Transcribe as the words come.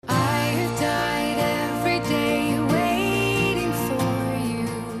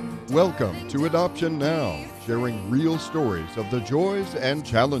Welcome to Adoption Now, sharing real stories of the joys and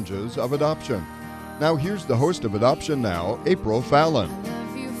challenges of adoption. Now here's the host of Adoption Now, April Fallon.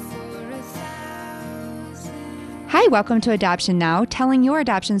 Hi, welcome to Adoption Now, telling your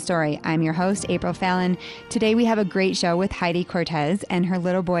adoption story. I'm your host, April Fallon. Today we have a great show with Heidi Cortez and her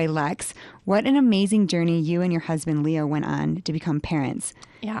little boy, Lex. What an amazing journey you and your husband, Leo, went on to become parents.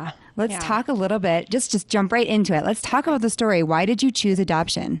 Yeah. Let's talk a little bit, just jump right into it. Let's talk about the story. Why did you choose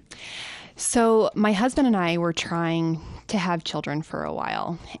adoption? So my husband and I were trying to have children for a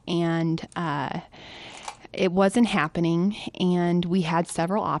while, and it wasn't happening, and we had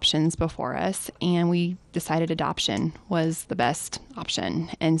several options before us, and we decided adoption was the best option.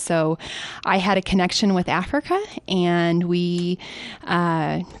 And so I had a connection with Africa, and we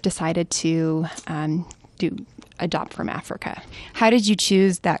decided to adopt from Africa. How did you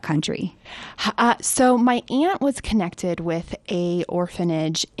choose that country? So my aunt was connected with a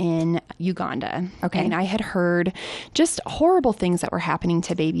orphanage in Uganda. Okay. And I had heard just horrible things that were happening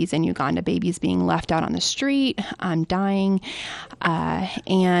to babies in Uganda, babies being left out on the street, dying.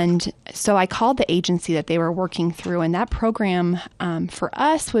 And so I called the agency that they were working through, and that program for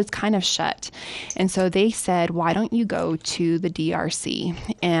us was kind of shut. And so they said, why don't you go to the DRC?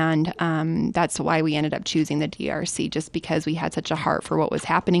 And that's why we ended up choosing the DRC, just because we had such a heart for what was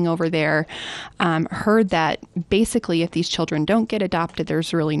happening over there. Heard that basically if these children don't get adopted,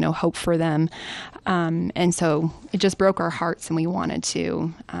 there's really no hope for them. And so it just broke our hearts, and we wanted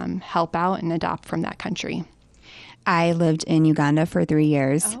to help out and adopt from that country. I lived in Uganda for 3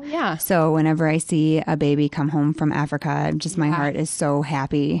 years. Oh, yeah. So whenever I see a baby come home from Africa, just my heart is so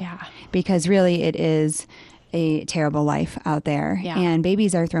happy. Yeah. Because really it is a terrible life out there. Yeah. And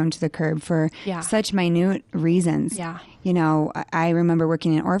babies are thrown to the curb for such minute reasons. Yeah. You know, I remember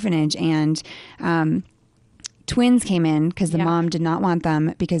working in an orphanage, and twins came in because the mom did not want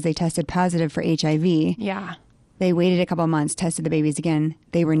them because they tested positive for HIV. Yeah. They waited a couple of months, tested the babies again.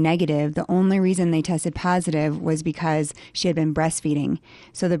 They were negative. The only reason they tested positive was because she had been breastfeeding.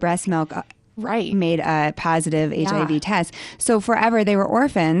 So the breast milk made a positive HIV test. So forever they were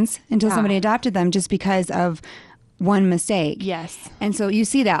orphans until somebody adopted them just because of one mistake. Yes. And so you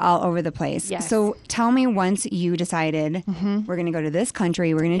see that all over the place. Yes. So tell me, once you decided we're going to go to this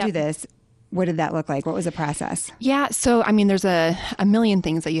country, we're going to do this, what did that look like? What was the process? Yeah. So, I mean, there's a million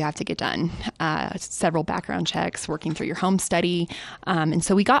things that you have to get done. Several background checks, working through your home study. And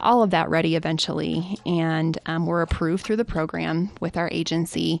so we got all of that ready eventually, and we're approved through the program with our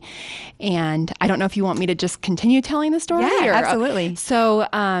agency. And I don't know if you want me to just continue telling the story. Yeah, absolutely. So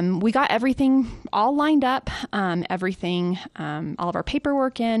we got everything all lined up, all of our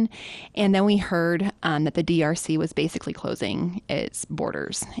paperwork in. And then we heard that the DRC was basically closing its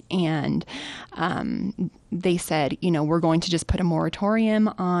borders. And they said, we're going to just put a moratorium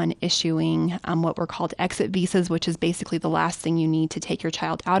on issuing what were called exit visas, which is basically the last thing you need to take your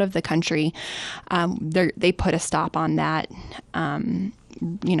child out of the country. They put a stop on that,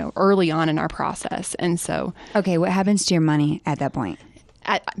 early on in our process. And so... Okay, what happens to your money at that point?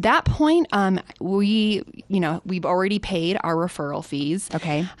 At that point, we've already paid our referral fees.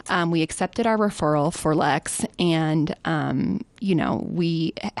 Okay. We accepted our referral for Lex, and,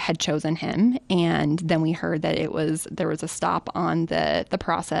 we had chosen him. And then we heard that there was a stop on the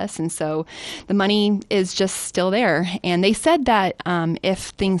process. And so the money is just still there. And they said that if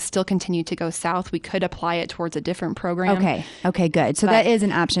things still continue to go south, we could apply it towards a different program. Okay, good. So that is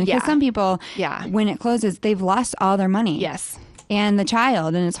an option. Because some people, when it closes, they've lost all their money. Yes. And the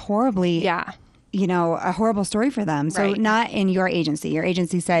child, and it's horribly, a horrible story for them. So not in your agency. Your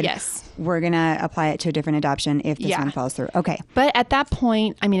agency said, we're going to apply it to a different adoption if this one falls through. Okay. But at that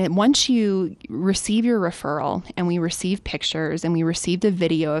point, I mean, once you receive your referral, and we received pictures, and we received a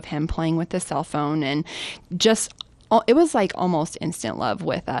video of him playing with the cell phone, and just, it was like almost instant love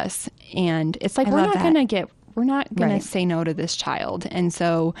with us. And it's like, we're not going to say no to this child. And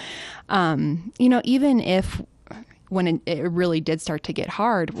so, even if... when it really did start to get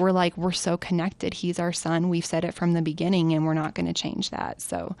hard, we're so connected. He's our son. We've said it from the beginning, and we're not going to change that.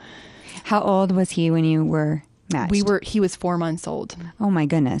 So, how old was he when you were matched? He was 4 months old. Oh my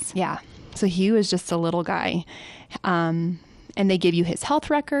goodness. Yeah. So he was just a little guy. And they give you his health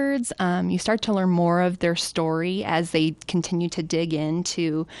records. You start to learn more of their story as they continue to dig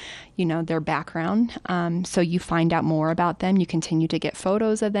into, their background. So you find out more about them. You continue to get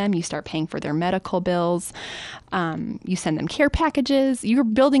photos of them. You start paying for their medical bills. You send them care packages. You're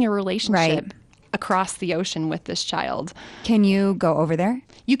building a relationship across the ocean with this child. Can you go over there?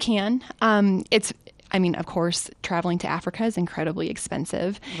 You can. I mean, of course, traveling to Africa is incredibly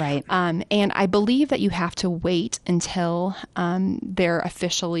expensive. Right. And I believe that you have to wait until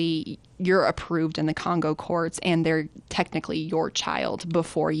you're approved in the Congo courts and they're technically your child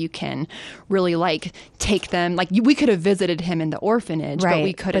before you can really like take them. Like we could have visited him in the orphanage, Right. but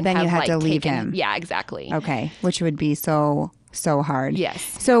we couldn't But then have you had like to leave taken him. Yeah, exactly. Okay. Which would be so hard. Yes.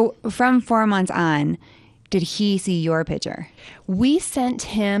 So from 4 months on, did he see your picture? We sent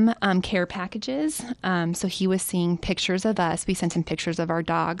him care packages. So he was seeing pictures of us. We sent him pictures of our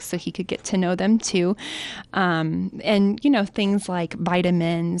dogs so he could get to know them too. And, things like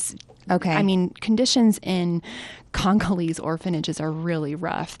vitamins. Okay. I mean, conditions in Congolese orphanages are really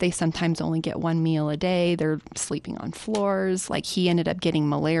rough. They sometimes only get one meal a day. They're sleeping on floors. Like he ended up getting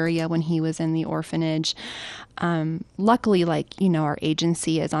malaria when he was in the orphanage. Luckily, our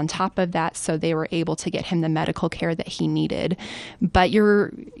agency is on top of that. So they were able to get him the medical care that he needed. But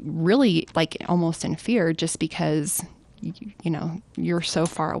you're really like almost in fear just because, you're so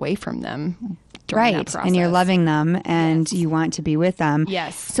far away from them. Right. And you're loving them and you want to be with them.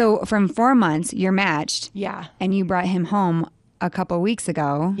 Yes. So from 4 months, you're matched. Yeah. And you brought him home a couple weeks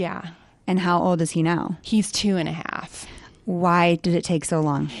ago. Yeah. And how old is he now? He's 2.5. Why did it take so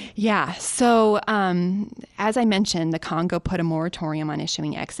long? Yeah. So, as I mentioned, the Congo put a moratorium on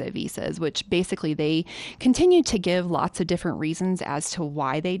issuing exit visas, which basically they continued to give lots of different reasons as to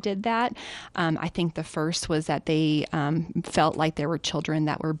why they did that. I think the first was that they felt like there were children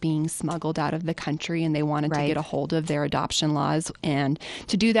that were being smuggled out of the country and they wanted to get a hold of their adoption laws. And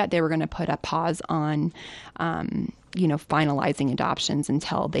to do that, they were going to put a pause on finalizing adoptions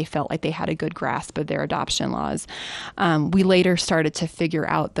until they felt like they had a good grasp of their adoption laws. We later started to figure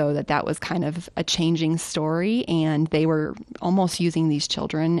out, though, that was kind of a changing story, and they were almost using these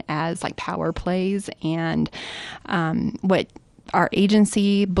children as like power plays. And what our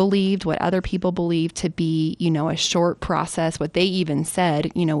agency believed, what other people believed to be, a short process. What they even said,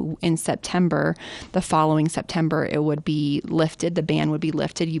 in September, the following September, it would be lifted. The ban would be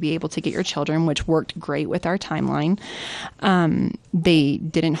lifted. You'd be able to get your children, which worked great with our timeline. They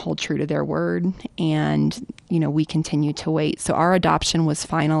didn't hold true to their word, and we continued to wait. So our adoption was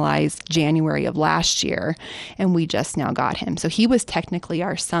finalized January of last year, and we just now got him. So he was technically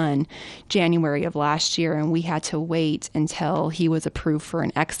our son January of last year, and we had to wait until he was approved for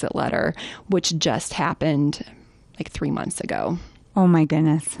an exit letter, which just happened like 3 months ago. Oh my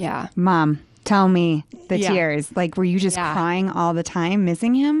goodness. Yeah. Mom, tell me the tears. Like, were you just crying all the time,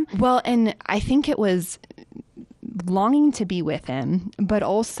 missing him? Well, and I think it was longing to be with him, but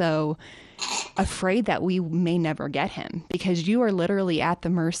also afraid that we may never get him, because you are literally at the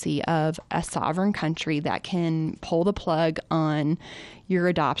mercy of a sovereign country that can pull the plug on your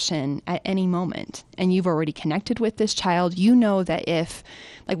adoption at any moment. And you've already connected with this child. You know that if,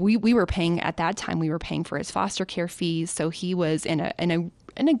 like, we were paying at that time, we were paying for his foster care fees. So he was in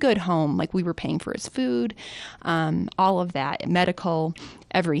a good home. Like, we were paying for his food, all of that, medical,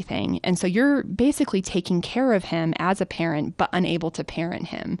 everything. And so you're basically taking care of him as a parent, but unable to parent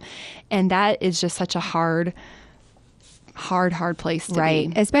him. And that is just such a hard place to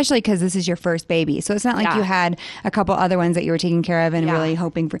be. Especially because this is your first baby. So it's not like you had a couple other ones that you were taking care of and really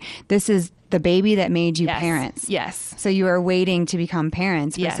hoping for. This is the baby that made you parents. Yes. So you were waiting to become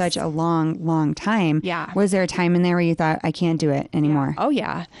parents for such a long, long time. Yeah. Was there a time in there where you thought, I can't do it anymore? Yeah. Oh,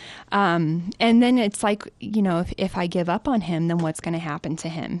 yeah. And then it's like, if I give up on him, then what's going to happen to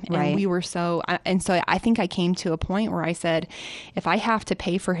him? And we were so I think I came to a point where I said, if I have to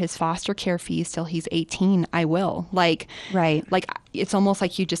pay for his foster care fees till he's 18, I will. Like, it's almost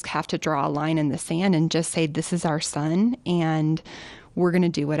like you just have to draw a line in the sand and just say, this is our son, and we're going to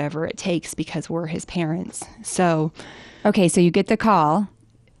do whatever it takes because we're his parents. So, okay, so you get the call.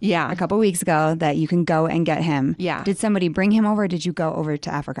 Yeah. A couple weeks ago that you can go and get him. Yeah. Did somebody bring him over or did you go over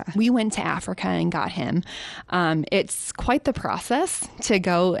to Africa? We went to Africa and got him. It's quite the process to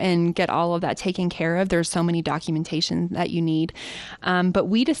go and get all of that taken care of. There's so many documentation that you need. But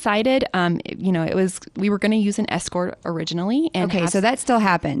we decided, we were going to use an escort originally. And so that still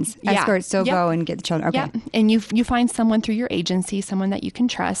happens. Escorts still go and get the children. Okay. Yeah. And you find someone through your agency, someone that you can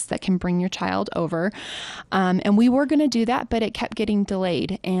trust that can bring your child over. And we were going to do that, but it kept getting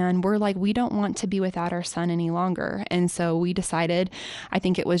delayed. And we're like, we don't want to be without our son any longer. And so we decided, I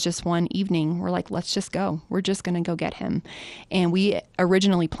think it was just one evening, we're like, let's just go. We're just going to go get him. And we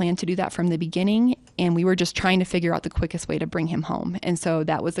originally planned to do that from the beginning. And we were just trying to figure out the quickest way to bring him home. And so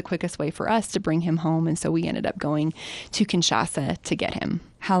that was the quickest way for us to bring him home. And so we ended up going to Kinshasa to get him.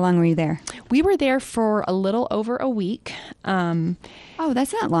 How long were you there? We were there for a little over a week. Oh,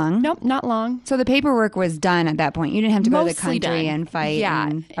 that's not long. Nope, not long. So the paperwork was done at that point. You didn't have to go to the country done. and fight. Yeah,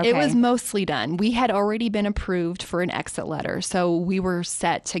 okay. It was mostly done. We had already been approved for an exit letter, so we were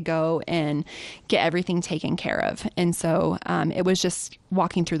set to go and get everything taken care of. And so it was just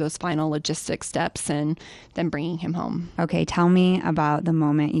walking through those final logistic steps and then bringing him home. Okay, tell me about the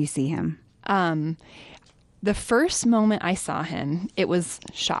moment you see him. The first moment I saw him, it was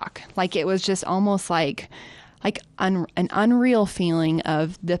shock. Like it was just almost like an unreal feeling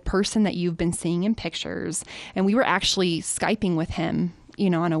of the person that you've been seeing in pictures. And we were actually Skyping with him,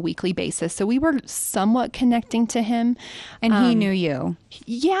 on a weekly basis. So we were somewhat connecting to him. And he knew you.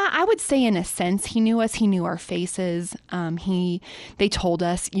 Yeah, I would say in a sense, he knew us. He knew our faces. They told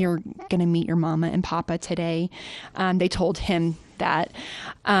us, you're going to meet your mama and papa today. They told him that.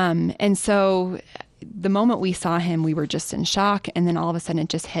 And so the moment we saw him, we were just in shock. And then all of a sudden it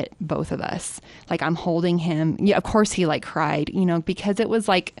just hit both of us. Like I'm holding him. Yeah, of course he cried, because it was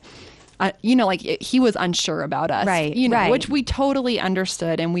he was unsure about us, right? Which we totally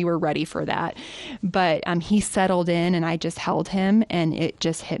understood and we were ready for that. But he settled in and I just held him and it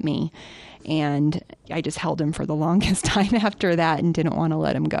just hit me. And I just held him for the longest time after that and didn't want to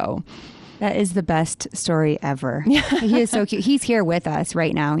let him go. That is the best story ever. He is so cute. He's here with us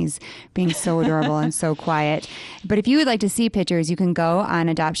right now. He's being so adorable and so quiet. But if you would like to see pictures, you can go on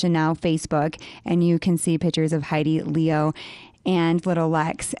Adoption Now Facebook and you can see pictures of Heidi, Leo, and little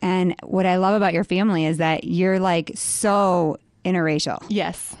Lex. And what I love about your family is that you're so interracial.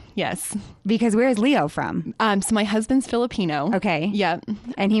 Yes. Because where is Leo from? So my husband's Filipino. Okay. Yeah.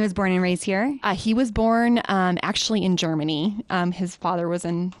 And he was born and raised here? He was born actually in Germany. His father was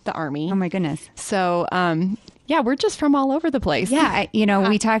in the army. Oh my goodness. So we're just from all over the place. Yeah.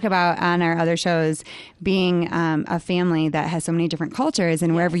 We talk about on our other shows being a family that has so many different cultures,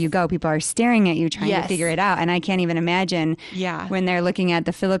 and wherever you go, people are staring at you trying to figure it out. And I can't even imagine when they're looking at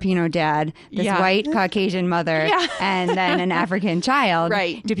the Filipino dad, this white Caucasian mother, and then an African child.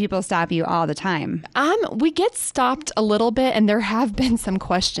 Right. Do people stop you all the time? We get stopped a little bit, and there have been some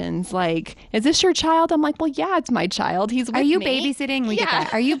questions like, is this your child? I'm like, well, yeah, it's my child. He's with me. Are you babysitting? We get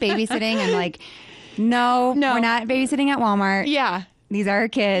that. Are you babysitting? I'm like, no, we're not babysitting at Walmart. Yeah. These are our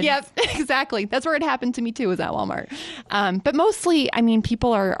kids. Yep, exactly. That's where it happened to me too, was at Walmart. But mostly,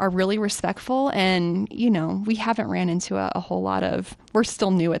 people are really respectful, and, we haven't ran into a whole lot of, we're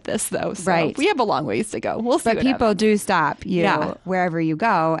still new at this though. So right. We have a long ways to go. We'll see. But people do stop you wherever you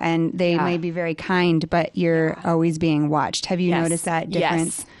go, and they may be very kind, but you're always being watched. Have you noticed that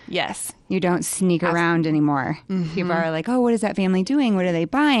difference? Yes. You don't sneak around anymore. Mm-hmm. People are like, oh, what is that family doing? What are they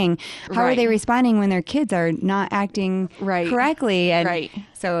buying? How are they responding when their kids are not acting correctly? And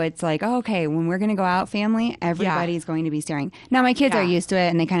so it's like, oh, okay, when we're going to go out, family, everybody's going to be staring. Now, my kids are used to it,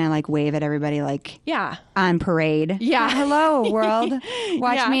 and they kind of wave at everybody on parade. Yeah. Hello, world.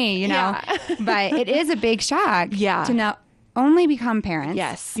 Watch me, But it is a big shock to now only become parents.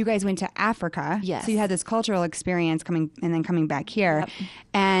 Yes. You guys went to Africa. Yes. So you had this cultural experience coming back here. Yep.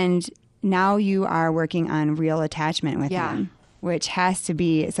 And now you are working on real attachment with them, which has to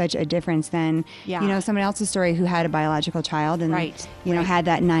be such a difference than, someone else's story who had a biological child and, had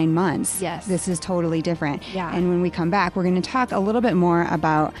that 9 months. Yes. This is totally different. Yeah. And when we come back, we're going to talk a little bit more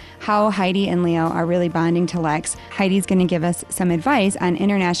about how Heidi and Leo are really bonding to Lex. Heidi's going to give us some advice on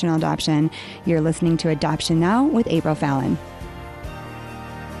international adoption. You're listening to Adoption Now with April Fallon.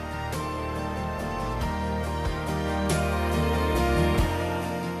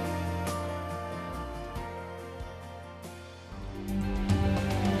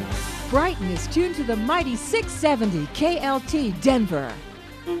 Brighton is tuned to the mighty 670 KLT Denver.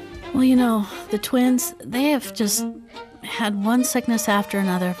 Well, the twins, they have just had one sickness after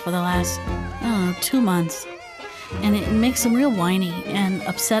another for the last, 2 months. And it makes them real whiny and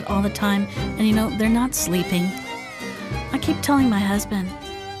upset all the time. And, they're not sleeping. I keep telling my husband,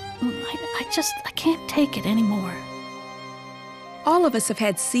 I can't take it anymore. All of us have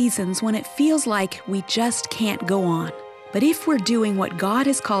had seasons when it feels like we just can't go on. But if we're doing what God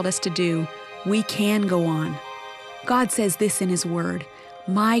has called us to do, we can go on. God says this in His Word,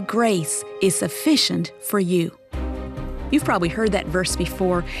 "My grace is sufficient for you." You've probably heard that verse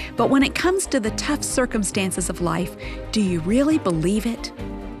before, but when it comes to the tough circumstances of life, do you really believe it?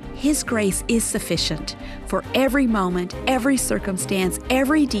 His grace is sufficient for every moment, every circumstance,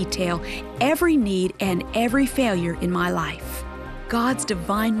 every detail, every need, and every failure in my life. God's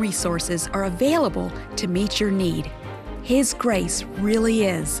divine resources are available to meet your need. His grace really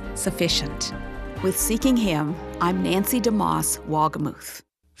is sufficient. With Seeking Him, I'm Nancy DeMoss Wagamuth.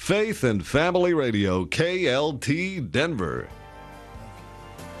 Faith and Family Radio, KLT Denver.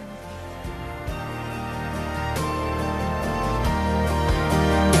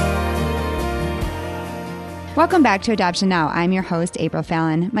 Welcome back to Adoption Now. I'm your host, April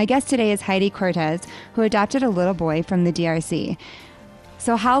Fallon. My guest today is Heidi Cortez, who adopted a little boy from the DRC.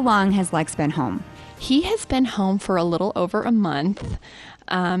 So how long has Lex been home? He has been home for a little over a month.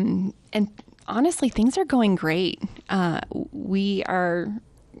 And honestly, things are going great. We are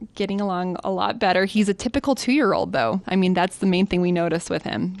getting along a lot better. He's a typical 2-year-old, though. I mean, that's the main thing we notice with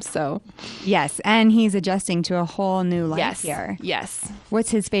him. So, yes, and he's adjusting to a whole new life here. Yes. What's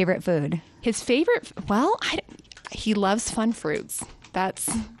his favorite food? His favorite, he loves fun fruits.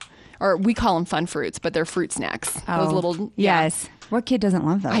 Or we call them fun fruits, but they're fruit snacks. Those little, yes. What kid doesn't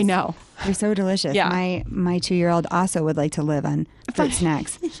love those? I know. They're so delicious. Yeah. My 2-year-old also would like to live on fruit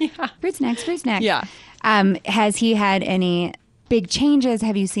snacks. Yeah. Fruit snacks. Yeah. Has he had any big changes?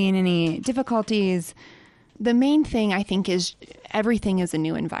 Have you seen any difficulties? The main thing, I think, is everything is a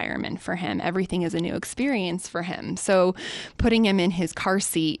new environment for him. Everything is a new experience for him. So putting him in his car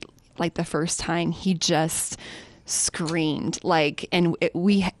seat, like the first time, he just screamed.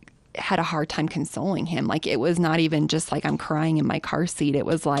 We had a hard time consoling him. Like, it was not even just like I'm crying in my car seat. It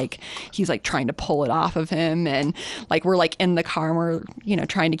was like he's like trying to pull it off of him, and like we're like in the car and we're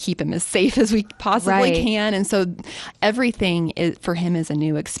trying to keep him as safe as we possibly can. And so everything for him is a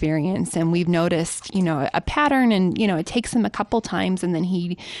new experience, and we've noticed a pattern, and it takes him a couple times and then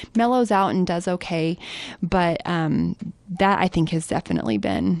he mellows out and does okay. But that, I think, has definitely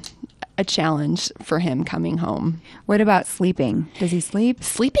been a challenge for him coming home. What about sleeping? Does he sleep?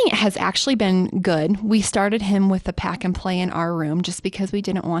 Sleeping has actually been good. We started him with a pack and play in our room just because we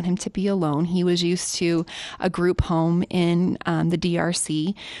didn't want him to be alone. He was used to a group home in the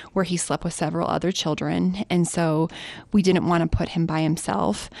DRC where he slept with several other children. And so we didn't want to put him by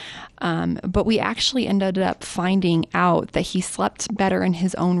himself. But we actually ended up finding out that he slept better in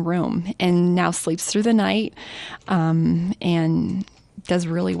his own room and now sleeps through the night and does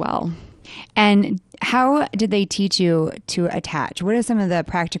really well. And how did they teach you to attach? What are some of the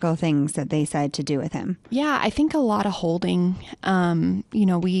practical things that they said to do with him? Yeah, I think a lot of holding.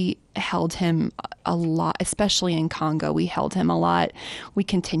 We held him a lot, especially in Congo. We held him a lot. We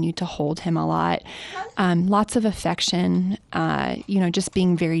continued to hold him a lot. Lots of affection, just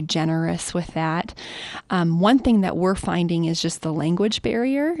being very generous with that. One thing that we're finding is just the language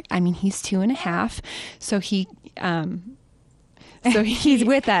barrier. I mean, he's 2.5, so he... So he's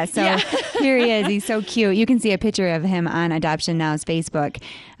with us. So here he is. He's so cute. You can see a picture of him on Adoption Now's Facebook.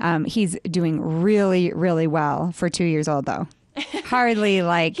 He's doing really, really well for 2 years old, though. Hardly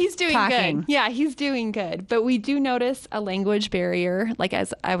he's doing talking. Good. Yeah, he's doing good. But we do notice a language barrier. Like,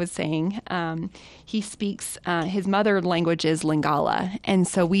 as I was saying, he speaks, his mother language is Lingala. And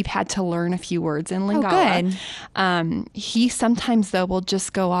so we've had to learn a few words in Lingala. Oh, good. He sometimes, though, will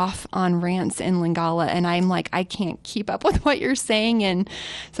just go off on rants in Lingala. And I'm like, I can't keep up with what you're saying. And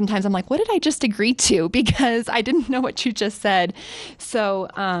sometimes I'm like, what did I just agree to? Because I didn't know what you just said. So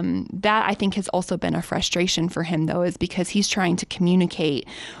that, I think, has also been a frustration for him, though, is because he's trying to communicate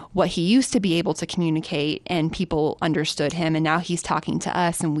what he used to be able to communicate, and people understood him, and now he's talking to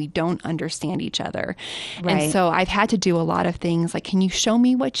us and we don't understand each other. Right. And so I've had to do a lot of things like, can you show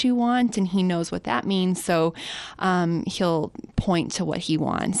me what you want? And he knows what that means. So he'll point to what he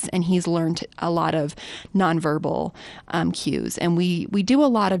wants, and he's learned a lot of nonverbal cues. And we do a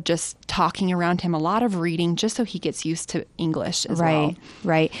lot of just talking around him, a lot of reading, just so he gets used to English as well.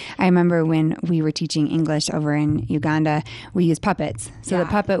 Right. I remember when we were teaching English over in Uganda, we used puppets. So the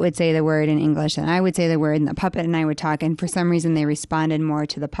puppet would say the word in English and I would say the word, and the puppet and I would talk, and for some reason they responded more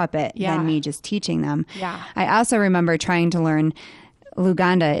to the puppet than me just teaching them. Yeah. I also remember trying to learn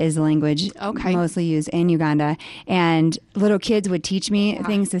Luganda is the language mostly used in Uganda, and little kids would teach me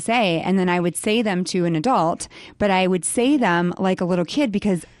things to say, and then I would say them to an adult, but I would say them like a little kid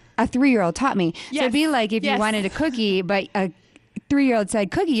because a 3-year-old taught me. Yes. So it'd be like if you wanted a cookie, but a 3-year-old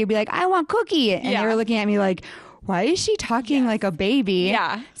said cookie, you'd be like, I want cookie. And they were looking at me like, why is she talking like a baby?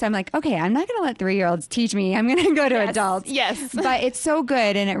 Yeah. So I'm like, okay, I'm not going to let 3-year-olds teach me. I'm going to go to adults. Yes. But it's so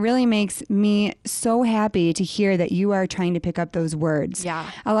good. And it really makes me so happy to hear that you are trying to pick up those words. Yeah.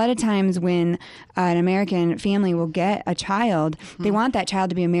 A lot of times when an American family will get a child, they want that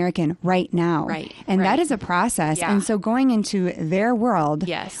child to be American right now. Right. And that is a process. Yeah. And so going into their world,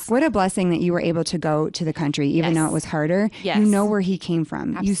 what a blessing that you were able to go to the country, even though it was harder. Yes. You know where he came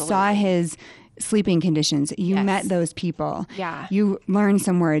from. Absolutely. You saw his sleeping conditions. You met those people. Yeah. You learned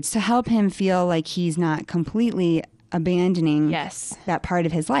some words to help him feel like he's not completely abandoning that part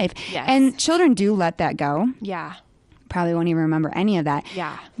of his life. Yes. And children do let that go. Yeah. Probably won't even remember any of that.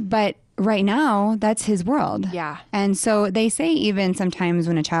 Yeah. But right now, that's his world. Yeah. And so they say even sometimes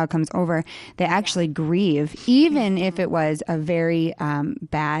when a child comes over, they actually grieve. Even if it was a very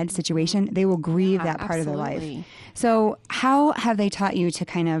bad situation, they will grieve that part of their life. Absolutely. So how have they taught you to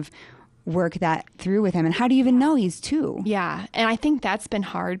kind of work that through with him? And how do you even know he's 2? Yeah. And I think that's been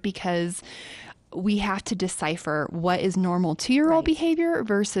hard because we have to decipher what is normal 2-year-old behavior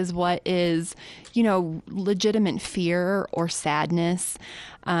versus what is, legitimate fear or sadness.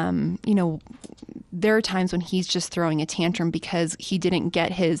 There are times when he's just throwing a tantrum because he didn't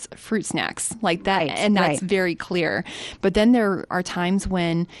get his fruit snacks like that. And that's very clear. But then there are times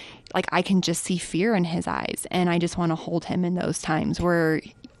when I can just see fear in his eyes, and I just want to hold him in those times where,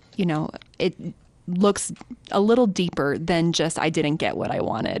 it looks a little deeper than just I didn't get what I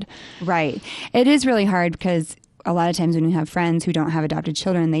wanted. Right. It is really hard because a lot of times when you have friends who don't have adopted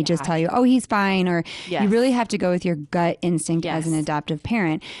children, they just tell you, oh, he's fine. Or you really have to go with your gut instinct as an adoptive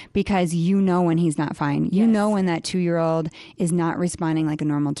parent, because you know when he's not fine. You know when that 2-year-old is not responding like a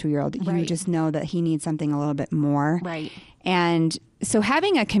normal 2-year-old. You just know that he needs something a little bit more. Right. And so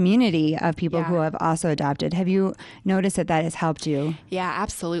having a community of people who have also adopted, have you noticed that has helped you? Yeah,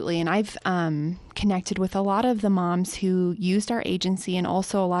 absolutely. And I've connected with a lot of the moms who used our agency, and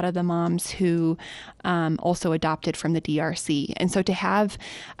also a lot of the moms who also adopted from the DRC. And so to have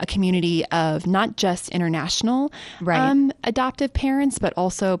a community of not just international adoptive parents, but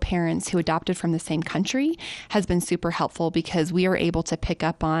also parents who adopted from the same country has been super helpful, because we are able to pick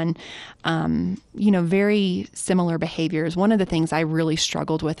up on, very similar behaviors. One of the things I really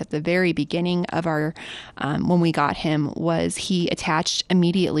struggled with at the very beginning of our, when we got him, was he attached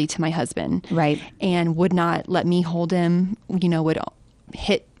immediately to my husband. Right. And would not let me hold him, would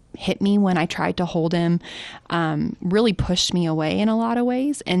hit me when I tried to hold him, really pushed me away in a lot of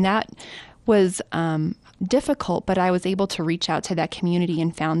ways. And that was difficult, but I was able to reach out to that community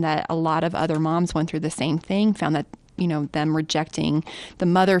and found that a lot of other moms went through the same thing, found that them rejecting the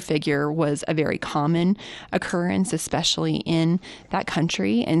mother figure was a very common occurrence, especially in that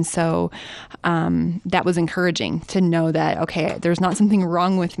country. And so that was encouraging to know that, okay, there's not something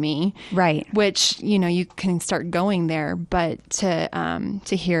wrong with me. Right. Which, you can start going there, but to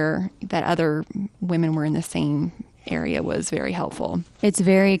hear that other women were in the same area was very helpful. It's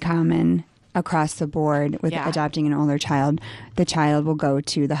very common across the board with adopting an older child. The child will go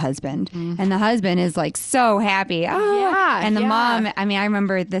to the husband, and the husband is so happy. And the mom, I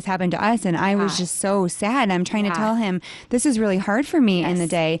remember this happened to us, and I was just so sad. I'm trying to tell him, this is really hard for me in the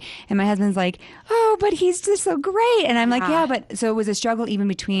day. And my husband's like, oh, but he's just so great. And I'm like, but so it was a struggle even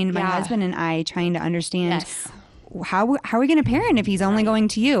between my husband and I, trying to understand how are we going to parent if he's only going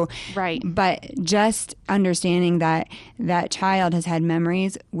to you? Right. But just understanding that that child has had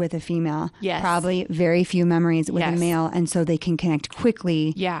memories with a female, probably very few memories with a male, and so they can connect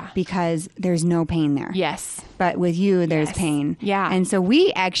quickly because there's no pain there. Yes. But with you, there's pain. Yeah. And so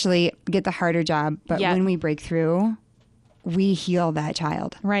we actually get the harder job, but when we break through, we heal that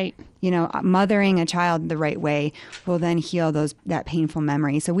child. Right. Mothering a child the right way will then heal that painful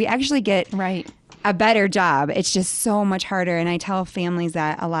memory. So we actually get a better job. It's just so much harder. And I tell families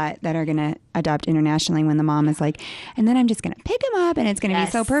that a lot that are going to adopt internationally, when the mom is like, and then I'm just going to pick him up and it's going to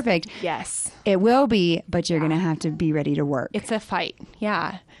be so perfect. Yes. It will be, but you're going to have to be ready to work. It's a fight.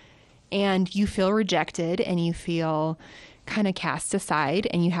 Yeah. And you feel rejected, and you feel kind of cast aside,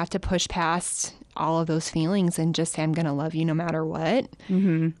 and you have to push past all of those feelings and just say, I'm going to love you no matter what.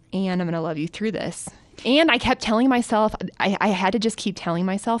 And I'm going to love you through this. And I kept telling myself, I had to just keep telling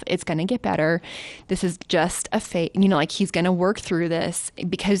myself, it's going to get better. This is just a phase, he's going to work through this.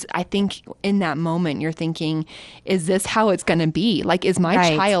 Because I think in that moment, you're thinking, is this how it's going to be? Is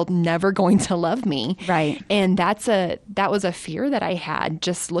my child never going to love me? Right. And that was a fear that I had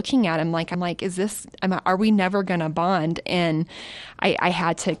just looking at him. I'm like, are we never going to bond? And I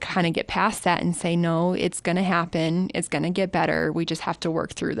had to kind of get past that and say, no, it's going to happen. It's going to get better. We just have to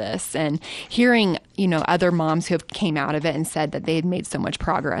work through this. And hearing, other moms who have came out of it and said that they had made so much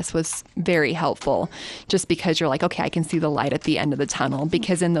progress was very helpful, just because you're like, okay, I can see the light at the end of the tunnel.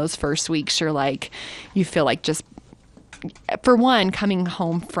 Because in those first weeks, you feel like just, for one, coming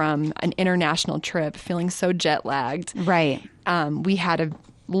home from an international trip, feeling so jet lagged. Right. We had a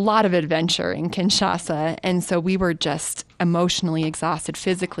lot of adventure in Kinshasa. And so we were just emotionally exhausted,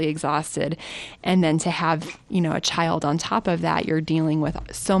 physically exhausted. And then to have, a child on top of that, you're dealing with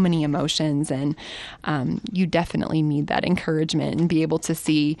so many emotions, and you definitely need that encouragement and be able to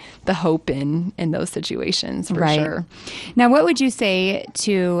see the hope in those situations for sure. Now, what would you say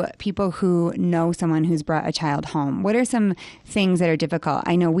to people who know someone who's brought a child home? What are some things that are difficult?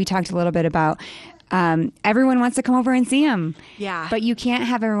 I know we talked a little bit about Everyone wants to come over and see him. Yeah. But you can't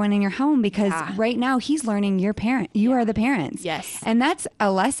have everyone in your home because Yeah. right now he's learning your parent. You are the parents. Yes. And that's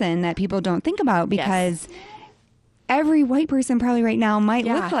a lesson that people don't think about because every white person probably right now might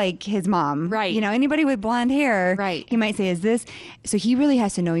Yeah. look like his mom. Right. Anybody with blonde hair, Right. he might say, is this? So he really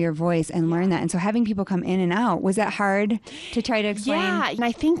has to know your voice and learn that. And so having people come in and out, was that hard to try to explain? Yeah. And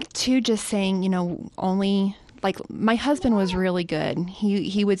I think too, just saying, only like my husband was really good.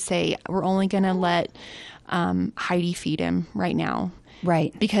 He would say, we're only going to let Heidi feed him right now.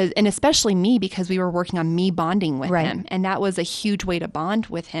 Right. And especially me, because we were working on me bonding with Right. him. And that was a huge way to bond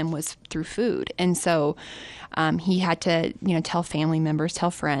with him was through food. And so he had to, tell family members,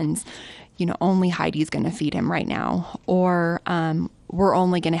 tell friends, only Heidi's going to feed him right now. Or we're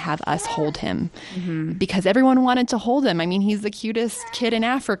only going to have us hold him because everyone wanted to hold him. I mean, he's the cutest kid in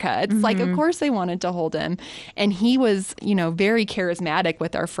Africa. It's like, of course they wanted to hold him. And he was, very charismatic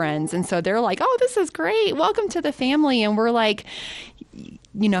with our friends. And so they're like, oh, this is great. Welcome to the family. And we're like,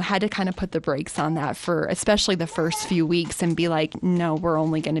 had to kind of put the brakes on that for especially the first few weeks and be like, no, we're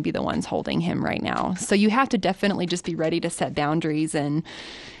only going to be the ones holding him right now. So you have to definitely just be ready to set boundaries and,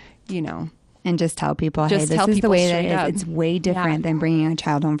 And just tell people, hey, Just this tell is the people way that straight it is. up. It's way different than bringing a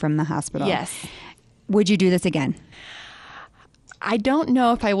child home from the hospital. Yes. Would you do this again? I don't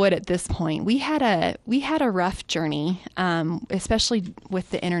know if I would at this point. We had a rough journey, especially with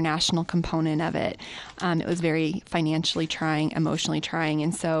the international component of it. It was very financially trying, emotionally trying,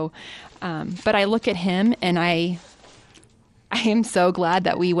 and so. But I look at him, and I am so glad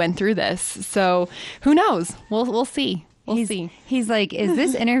that we went through this. So who knows? We'll see. We'll see. He's like, is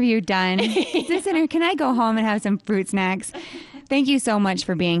this interview done? Can I go home and have some fruit snacks? Thank you so much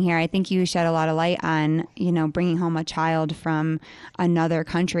for being here. I think you shed a lot of light on, bringing home a child from another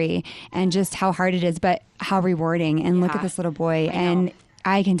country and just how hard it is, but how rewarding. And look at this little boy. And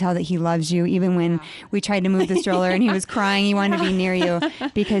I can tell that he loves you. Even when we tried to move the stroller and he was crying, he wanted to be near you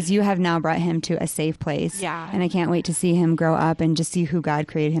because you have now brought him to a safe place. Yeah. And I can't wait to see him grow up and just see who God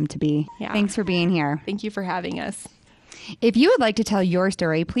created him to be. Yeah. Thanks for being here. Thank you for having us. If you would like to tell your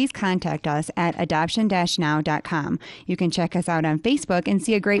story, please contact us at adoption-now.com. You can check us out on Facebook and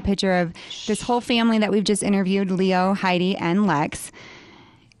see a great picture of this whole family that we've just interviewed, Leo, Heidi, and Lex.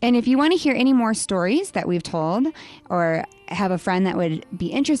 And if you want to hear any more stories that we've told or have a friend that would be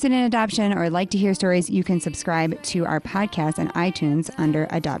interested in adoption or like to hear stories, you can subscribe to our podcast on iTunes under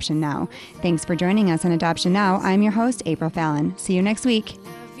Adoption Now. Thanks for joining us on Adoption Now. I'm your host, April Fallon. See you next week.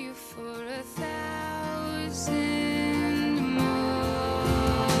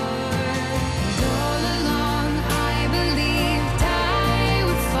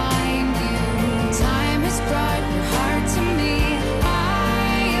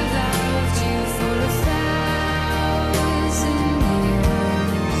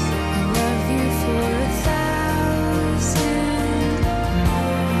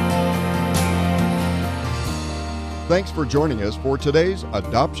 Thanks for joining us for today's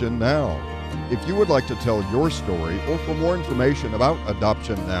Adoption Now. If you would like to tell your story or for more information about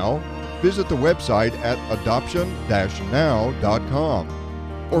Adoption Now, visit the website at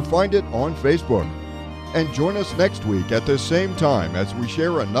adoption-now.com or find it on Facebook. And join us next week at the same time as we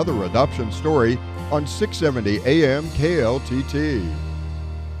share another adoption story on 670 AM KLTT.